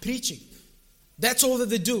by preaching. That's all that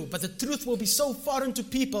they do. But the truth will be so foreign to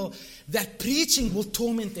people that preaching will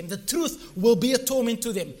torment them. The truth will be a torment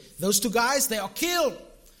to them. Those 2 guys, they are killed.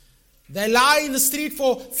 They lie in the street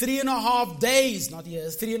for 3.5 days, not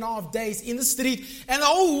years, 3.5 days in the street. And the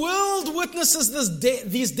whole world witnesses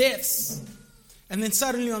these deaths. And then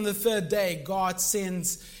suddenly on the 3rd day, God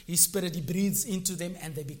sends His Spirit. He breathes into them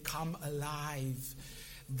and they become alive.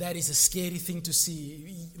 That is a scary thing to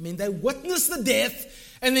see. I mean, they witness the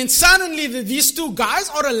death, and then suddenly these 2 guys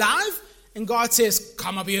are alive, and God says,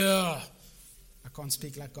 come up here. I can't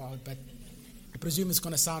speak like God, but I presume it's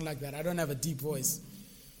going to sound like that. I don't have a deep voice.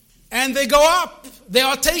 And they go up. They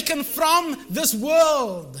are taken from this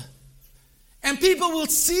world. And people will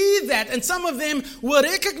see that, and some of them will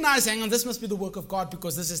recognize, hang on, this must be the work of God,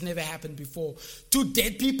 because this has never happened before. 2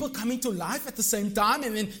 dead people coming to life at the same time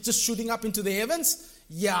and then just shooting up into the heavens.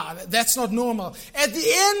 Yeah, that's not normal. At the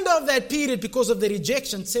end of that period, because of the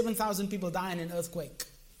rejection, 7,000 people die in an earthquake.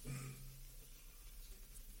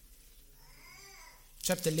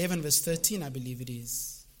 Chapter 11, verse 13, I believe it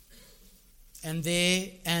is. And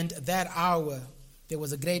that hour, there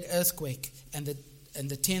was a great earthquake, and the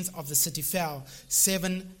 10th of the city fell.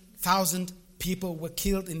 7,000 people were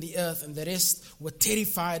killed in the earth, and the rest were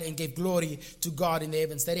terrified and gave glory to God in the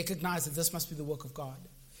heavens. They recognized that this must be the work of God.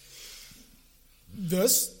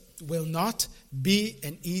 This will not be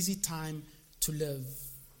an easy time to live.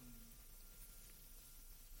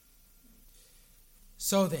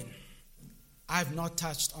 So then, I've not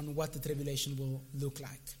touched on what the tribulation will look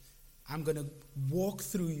like. I'm going to walk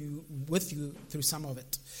with you through some of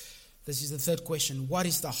it. This is the third question. What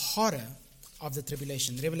is the horror of the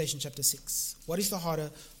tribulation? Revelation chapter 6. What is the horror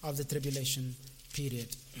of the tribulation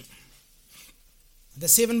period? The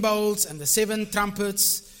 7 bowls and the 7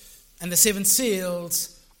 trumpets and the 7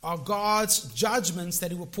 seals are God's judgments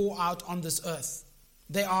that He will pour out on this earth.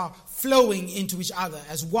 They are flowing into each other.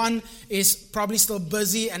 As one is probably still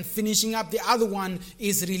busy and finishing up, the other one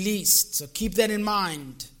is released. So keep that in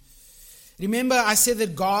mind. Remember, I said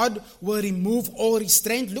that God will remove all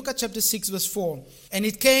restraint. Look at chapter 6, verse 4. And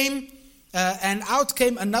it came, and out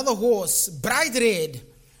came another horse, bright red.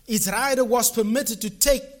 Its rider was permitted to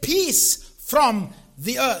take peace from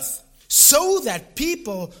the earth, so that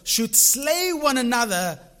people should slay one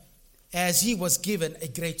another, as he was given a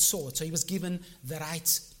great sword. So he was given the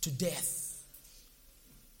right to death.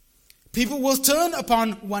 People will turn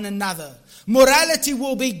upon one another. Morality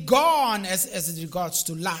will be gone as it regards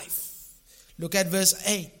to life. Look at verse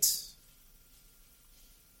 8.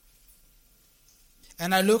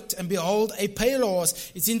 And I looked, and behold, a pale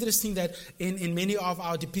horse. It's interesting that in many of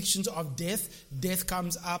our depictions of death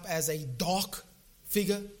comes up as a dark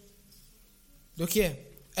figure. Look here.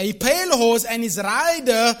 A pale horse, and his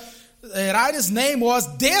rider's name was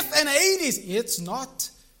Death and Hades. It's not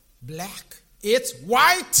black. It's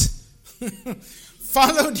white.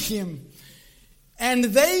 Followed him. And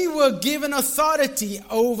they were given authority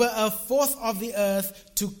over a fourth of the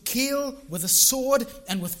earth to kill with a sword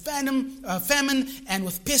and with famine and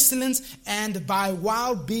with pestilence and by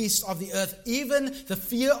wild beasts of the earth. Even the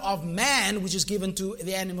fear of man, which is given to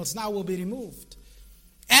the animals now, will be removed.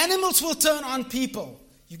 Animals will turn on people.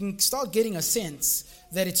 You can start getting a sense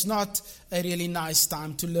that it's not a really nice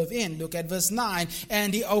time to live in. Look at verse 9.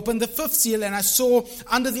 And he opened the 5th seal, and I saw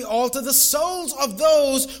under the altar the souls of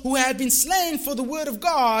those who had been slain for the word of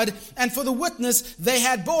God and for the witness they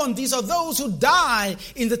had borne. These are those who die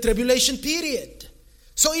in the tribulation period.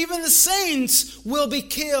 So even the saints will be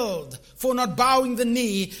killed for not bowing the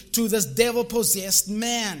knee to this devil-possessed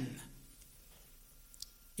man.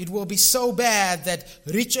 It will be so bad that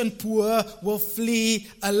rich and poor will flee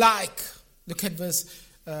alike. Look at verse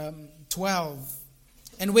 12.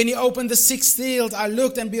 And when he opened the 6th seal, I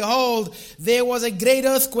looked, and behold, there was a great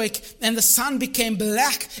earthquake, and the sun became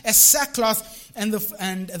black as sackcloth, and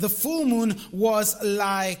the full moon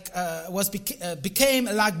became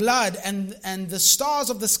like blood, and the stars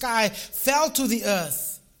of the sky fell to the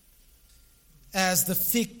earth, as the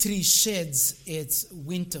fig tree sheds its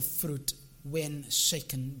winter fruit when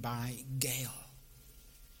shaken by gale.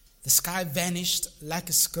 The sky vanished like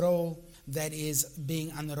a scroll that is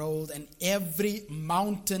being unrolled, and every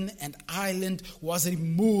mountain and island was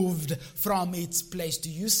removed from its place. Do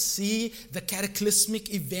you see the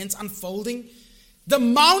cataclysmic events unfolding? The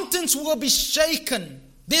mountains will be shaken.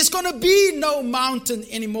 There's going to be no mountain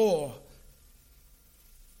anymore.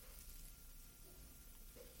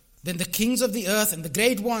 Then the kings of the earth and the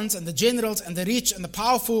great ones and the generals and the rich and the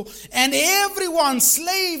powerful and everyone,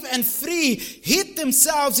 slave and free, hid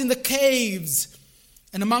themselves in the caves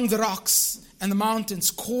and among the rocks and the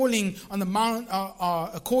mountains, calling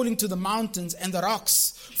to the mountains and the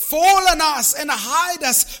rocks, fall on us and hide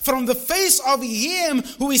us from the face of him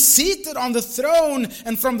who is seated on the throne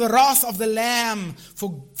and from the wrath of the Lamb.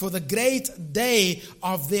 For the great day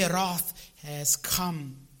of their wrath has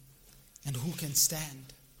come, and who can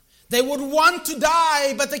stand? They would want to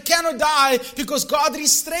die, but they cannot die because God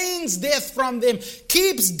restrains death from them,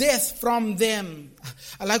 keeps death from them.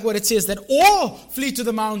 I like what it says, that all flee to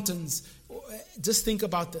the mountains. Just think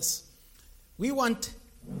about this. We want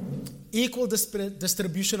equal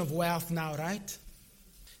distribution of wealth now, right?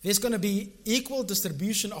 There's going to be equal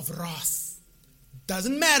distribution of wrath.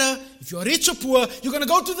 Doesn't matter if you're rich or poor, you're going to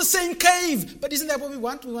go to the same cave. But isn't that what we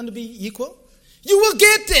want? We want to be equal. You will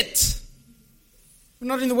get it.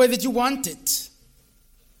 Not in the way that you want it.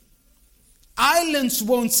 Islands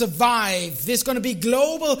won't survive. There's going to be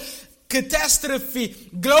global catastrophe,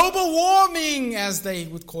 global warming, as they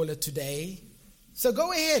would call it today. So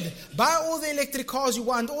go ahead, buy all the electric cars you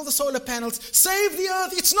want, all the solar panels, save the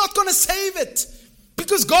earth. It's not going to save it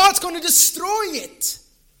because God's going to destroy it.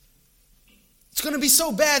 It's going to be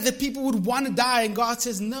so bad that people would want to die, and God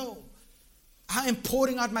says, no. I am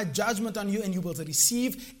pouring out my judgment on you, and you will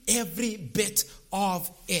receive every bit of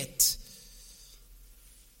it.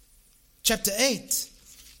 Chapter 8.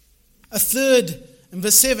 In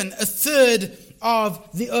verse 7, a third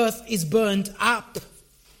of the earth is burned up.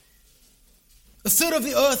 A third of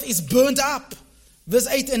the earth is burned up. Verse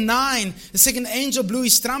 8 and 9, the second angel blew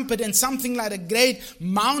his trumpet, and something like a great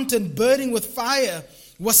mountain burning with fire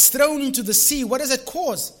was thrown into the sea. What does it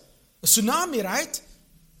cause? A tsunami, right?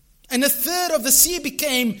 And a third of the sea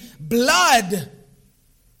became blood.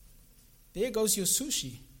 There goes your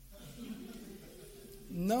sushi.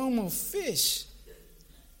 No more fish.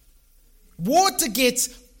 Water gets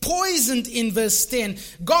poisoned in verse 10.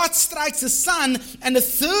 God strikes the sun, and a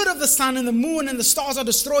third of the sun and the moon and the stars are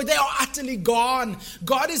destroyed. They are utterly gone.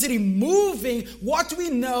 God is removing what we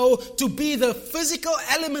know to be the physical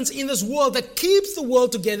elements in this world that keeps the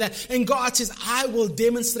world together. And God says, I will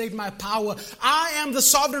demonstrate my power. I am the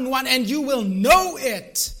sovereign one, and you will know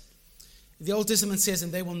it. The Old Testament says,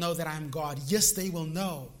 and they will know that I am God. Yes, they will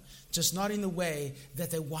know, just not in the way that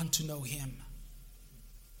they want to know Him.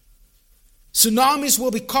 Tsunamis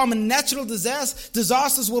will be common. Natural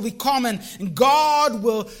disasters will be common. And God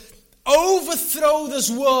will overthrow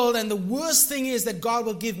this world. And the worst thing is that God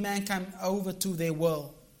will give mankind over to their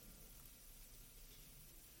will.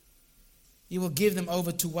 He will give them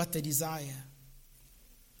over to what they desire.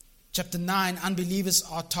 Chapter 9, unbelievers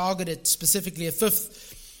are targeted. Specifically,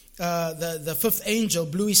 the fifth angel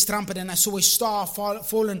blew his trumpet, and I saw a star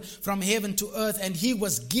fallen from heaven to earth, and he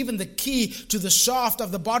was given the key to the shaft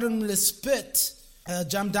of the bottomless pit.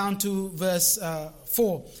 Jump down to verse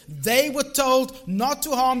 4. They were told not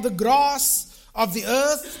to harm the grass of the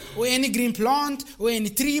earth, or any green plant, or any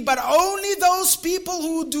tree, but only those people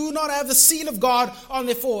who do not have the seal of God on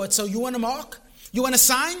their forehead. So you want a mark? You want a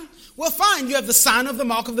sign? Well, fine. You have the sign of the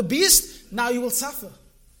mark of the beast. Now you will suffer.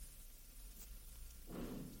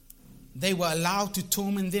 They were allowed to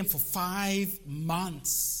torment them for 5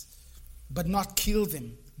 months, but not kill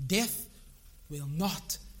them. Death will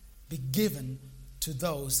not be given to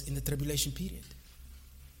those in the tribulation period.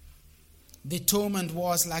 The torment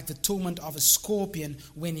was like the torment of a scorpion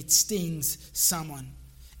when it stings someone.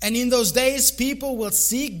 And in those days, people will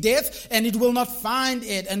seek death, and it will not find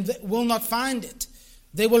it, and will not find it.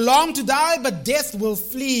 They will long to die, but death will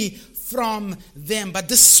flee from them. But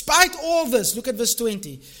despite all this, look at verse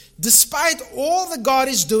 20. Despite all that God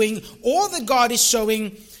is doing, all that God is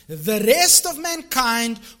showing, the rest of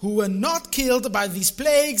mankind who were not killed by these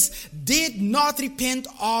plagues did not repent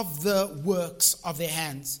of the works of their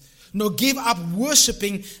hands, nor give up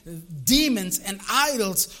worshipping demons and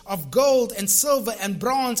idols of gold and silver and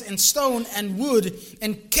bronze and stone and wood,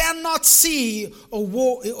 and cannot see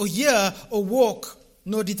or hear or walk,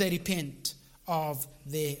 nor did they repent of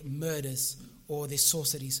their murders or their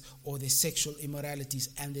sorceries or their sexual immoralities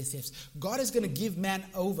and their thefts. God is going to give man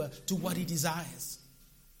over to what he desires.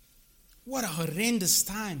 What a horrendous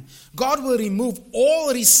time. God will remove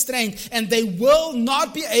all restraint, and they will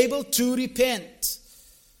not be able to repent.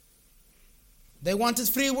 They wanted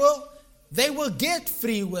free will. They will get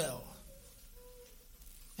free will.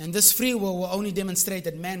 And this free will only demonstrate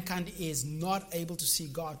that mankind is not able to see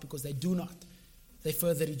God, because they do not. They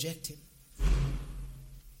further reject Him.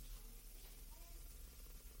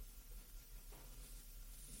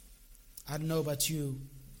 I don't know about you,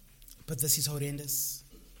 but this is horrendous.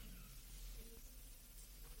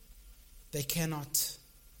 They cannot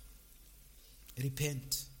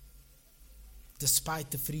repent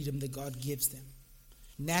despite the freedom that God gives them.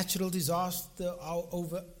 Natural disaster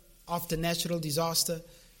after natural disaster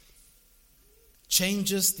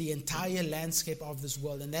changes the entire landscape of this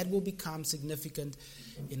world, and that will become significant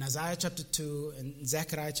in Isaiah chapter 2 and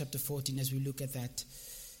Zechariah chapter 14 as we look at that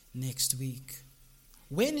next week.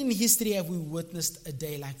 When in history have we witnessed a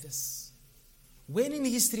day like this? When in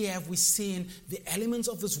history have we seen the elements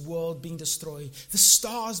of this world being destroyed, the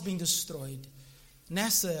stars being destroyed?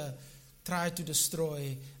 NASA tried to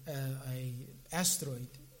destroy an asteroid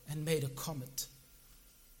and made a comet.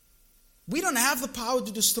 We don't have the power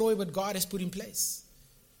to destroy what God has put in place.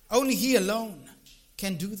 Only He alone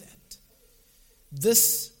can do that.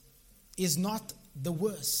 This is not the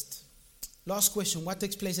worst. Last question, what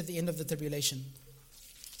takes place at the end of the tribulation?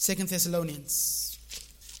 2 Thessalonians.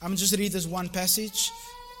 I'm going to just read this one passage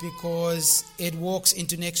because it walks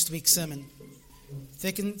into next week's sermon.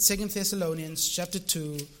 2 Thessalonians chapter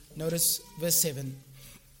 2, notice verse 7.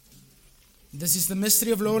 This is the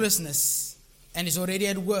mystery of lawlessness, and is already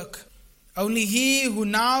at work. Only he who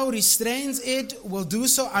now restrains it will do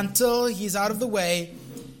so until he is out of the way.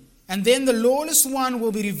 And then the lawless one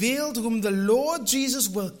will be revealed, whom the Lord Jesus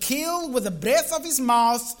will kill with the breath of His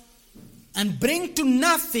mouth, and bring to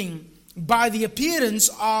nothing by the appearance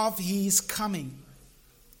of His coming.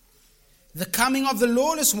 The coming of the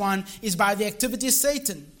lawless one is by the activity of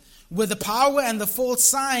Satan, with the power and the false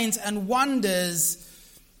signs and wonders,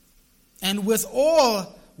 and with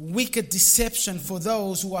all wicked deception for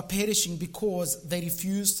those who are perishing because they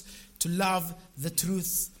refused to love the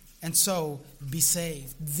truth and so be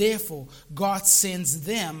saved. Therefore, God sends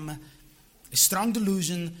them a strong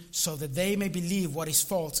delusion so that they may believe what is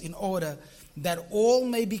false, in order that all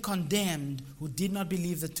may be condemned who did not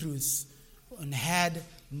believe the truth and had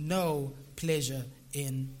no pleasure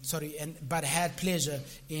but had pleasure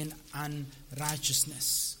in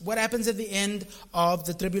unrighteousness. What happens at the end of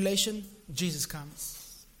the tribulation? Jesus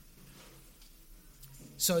comes.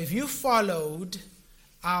 So if you followed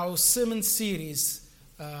our sermon series,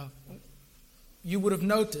 you would have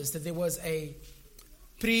noticed that there was a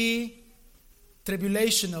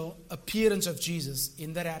pre-tribulational appearance of Jesus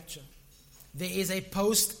in the rapture. There is a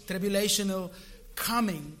post-tribulational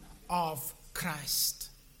coming of Christ.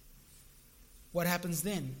 What happens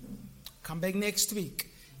then? Come back next week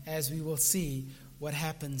as we will see what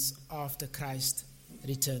happens after Christ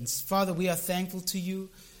returns. Father, we are thankful to you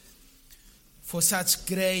for such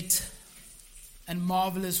great and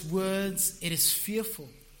marvelous words. It is fearful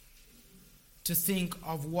to think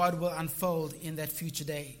of what will unfold in that future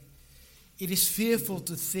day. It is fearful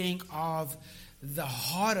to think of the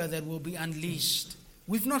horror that will be unleashed.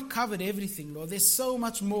 We've not covered everything, Lord. There's so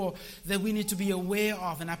much more that we need to be aware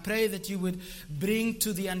of. And I pray that you would bring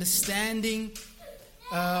to the understanding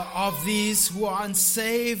of these who are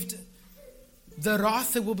unsaved the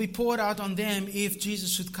wrath that will be poured out on them if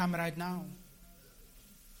Jesus should come right now.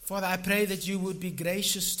 Father, I pray that you would be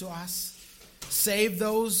gracious to us. Save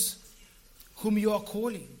those whom you are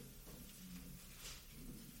calling.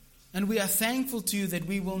 And we are thankful to you that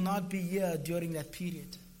we will not be here during that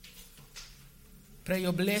period. Pray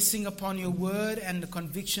your blessing upon your word and the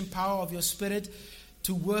conviction power of your Spirit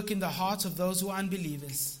to work in the hearts of those who are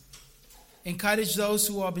unbelievers. Encourage those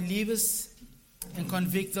who are believers and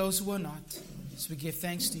convict those who are not. So we give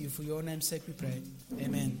thanks to you. For your name's sake we pray.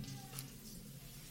 Amen.